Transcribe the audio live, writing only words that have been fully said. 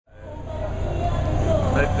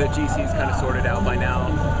the GC's kind of sorted out by now,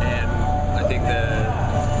 and I think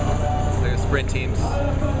the sprint teams,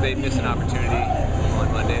 they missed an opportunity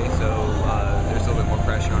on Monday, so there's a little bit more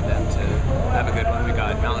pressure on them to have a good one. We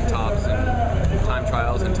got mountaintops and time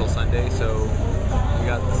trials until Sunday, so we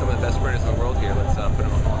got some of the best sprinters in the world here. Let's put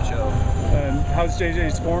them on the show. And how's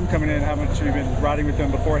JJ's form coming in? How much have you been riding with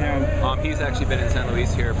him beforehand? He's actually been in San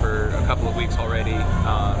Luis here for a couple of weeks already.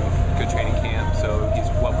 Good training camp, so he's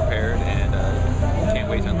well prepared and can't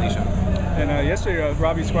wait to unleash him. And yesterday,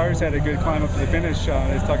 Robbie Squires had a good climb up to the finish.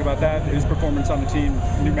 Let's talk about that, his performance on the team,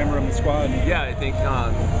 new member of the squad. Yeah, I think,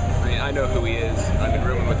 I know who he is. I've been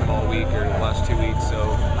rooming with him all week, or the last 2 weeks,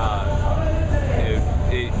 so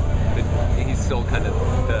he's still kind of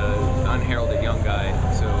the unheralded young guy,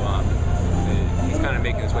 so he's kind of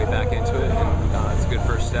making his way back into it, and it's a good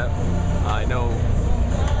first step. I know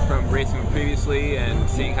from racing him previously and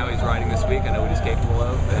seeing how he's riding this week, I know what he's capable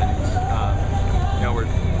of, and we're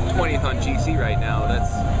 20th on GC right now.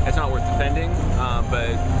 That's not worth defending,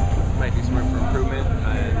 but might be some room for improvement,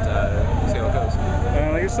 and we'll see how it goes.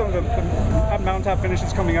 I guess some of the mountaintop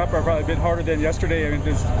finishes coming up are probably a bit harder than yesterday. I mean,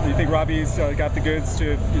 do you think Robbie's got the goods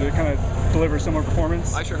to kind of deliver similar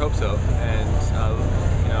performance? I sure hope so, and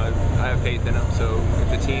I have faith in him. So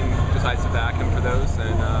if the team decides to back him for those,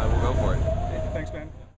 then we'll go for it. Thanks, man.